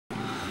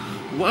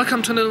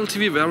Welcome to Little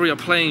TV, where we are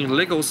playing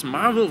Legos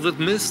Marvel with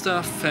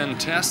Mr.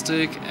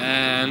 Fantastic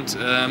and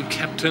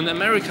Captain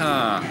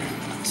America.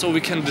 So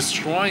we can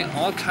destroy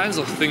all kinds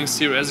of things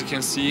here, as you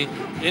can see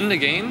in the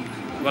game.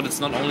 But it's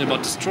not only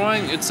about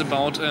destroying, it's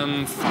about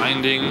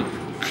finding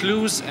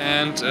clues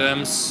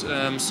and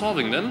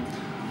solving them.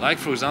 Like,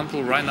 for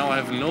example, right now I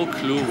have no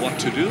clue what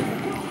to do.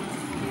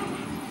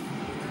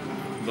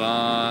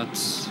 But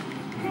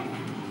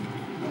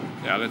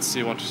yeah, let's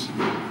see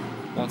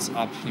what's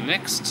up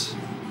next.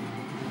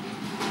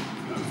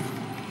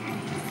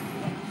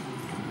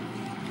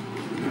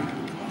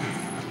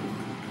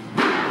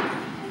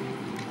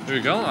 Here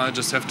we go, I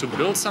just have to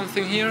build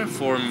something here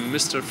for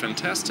Mr.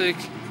 Fantastic.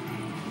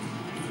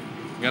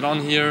 Get on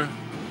here,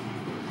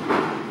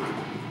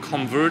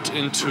 convert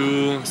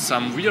into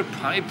some weird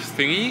pipe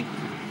thingy,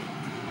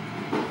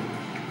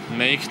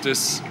 make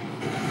this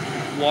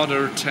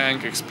water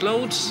tank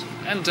explode,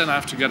 and then I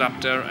have to get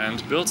up there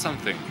and build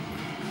something.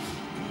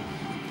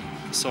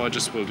 So I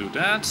just will do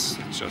that,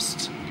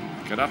 just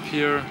get up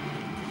here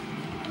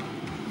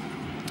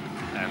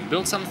and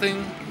build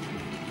something.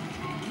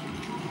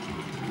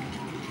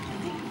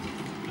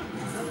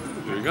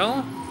 Here we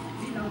go.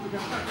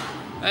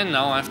 And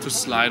now I have to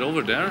slide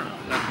over there.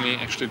 Let me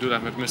actually do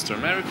that with Mr.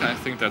 America. I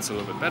think that's a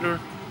little bit better.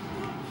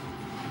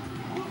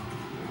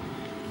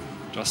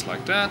 Just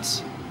like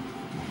that.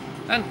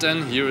 And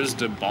then here is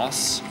the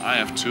boss I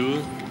have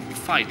to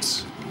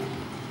fight.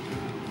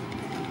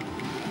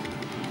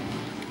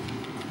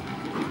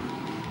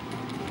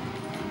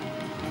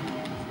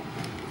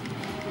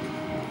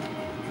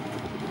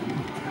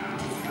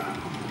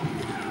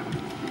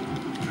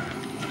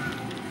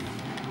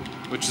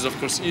 Which is of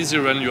course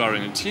easier when you are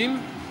in a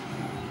team.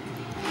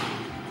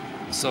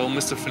 So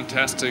Mr.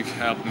 Fantastic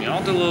helped me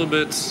out a little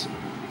bit,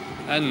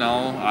 and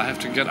now I have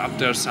to get up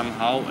there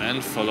somehow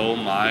and follow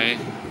my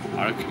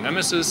arch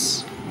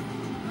nemesis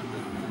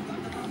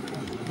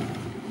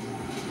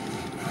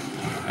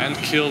and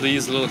kill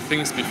these little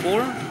things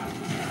before.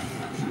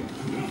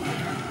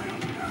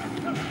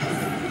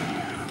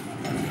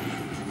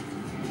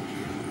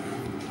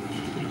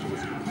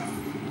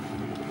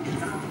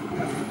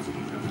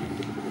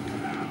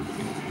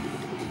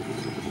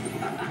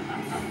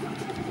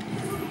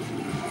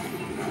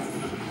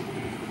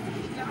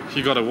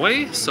 He got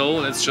away, so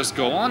let's just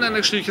go on. And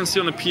actually you can see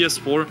on the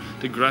PS4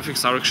 the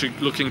graphics are actually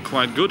looking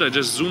quite good. I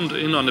just zoomed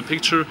in on the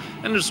picture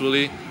and it's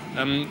really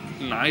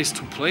nice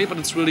to play, but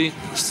it's really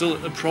still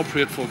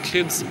appropriate for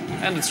kids,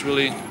 and it's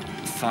really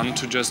fun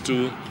to just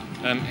do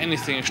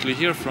anything actually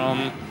here,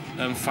 from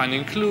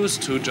finding clues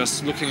to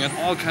just looking at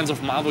all kinds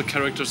of Marvel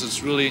characters.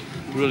 It's really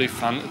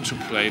fun to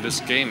play this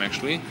game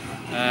actually.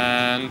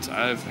 And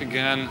I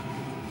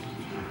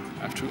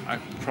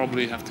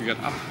probably have to get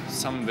up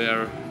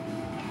somewhere.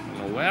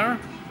 Where,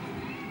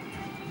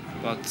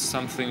 but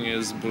something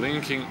is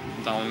blinking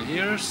down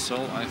here, so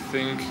I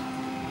think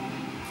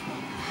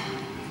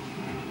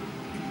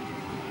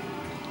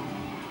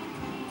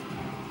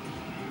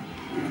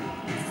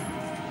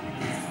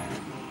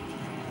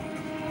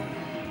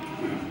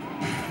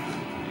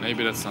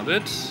maybe that's not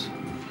it.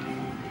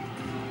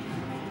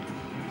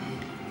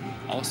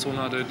 Also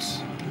not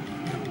it.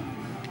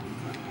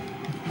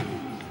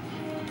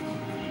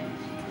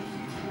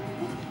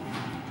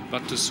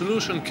 But the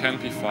solution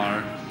can't be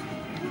far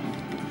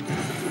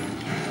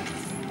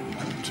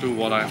to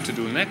what I have to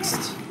do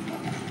next.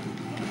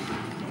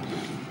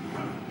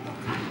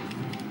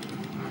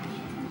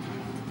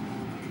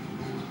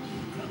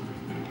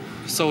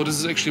 So this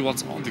is actually what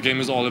the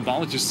game is all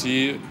about. You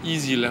see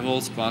easy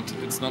levels, but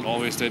it's not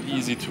always that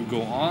easy to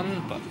go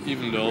on. But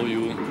even though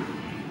you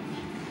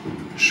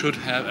should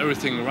have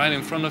everything right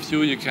in front of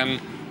you, you can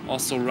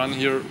also run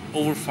here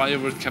over fire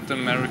with Captain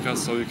America,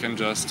 so you can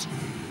just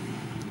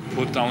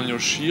put down your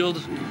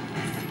shield.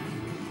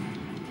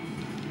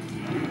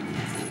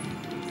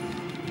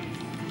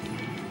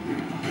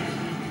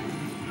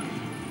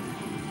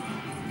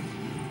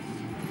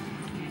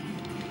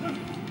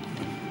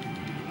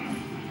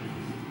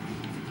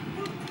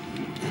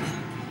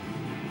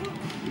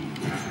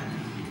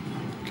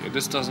 Okay,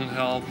 this doesn't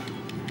help.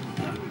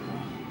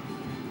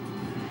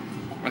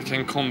 I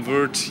can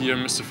convert here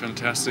Mr.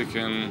 Fantastic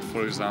in,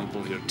 for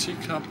example, here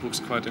teacup. Looks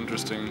quite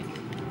interesting.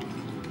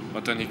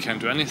 But then he can't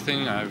do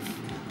anything.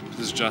 This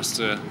is just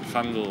a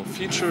fun little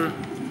feature.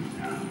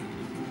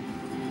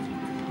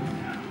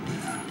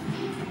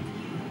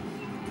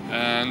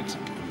 And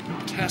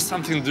it has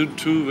something to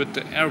do with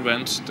the air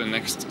vent, the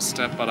next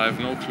step, but I have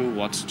no clue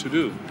what to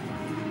do.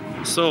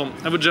 So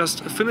I would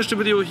just finish the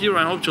video here.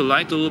 I hope you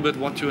liked a little bit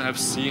what you have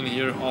seen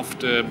here of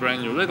the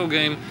brand new Lego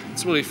game.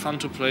 It's really fun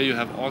to play. You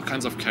have all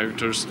kinds of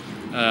characters.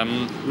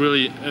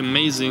 Really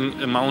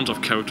amazing amount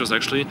of characters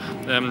actually.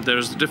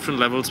 There's different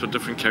levels with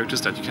different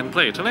characters that you can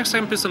play. Till next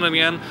time, peace and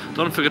again.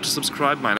 Don't forget to subscribe.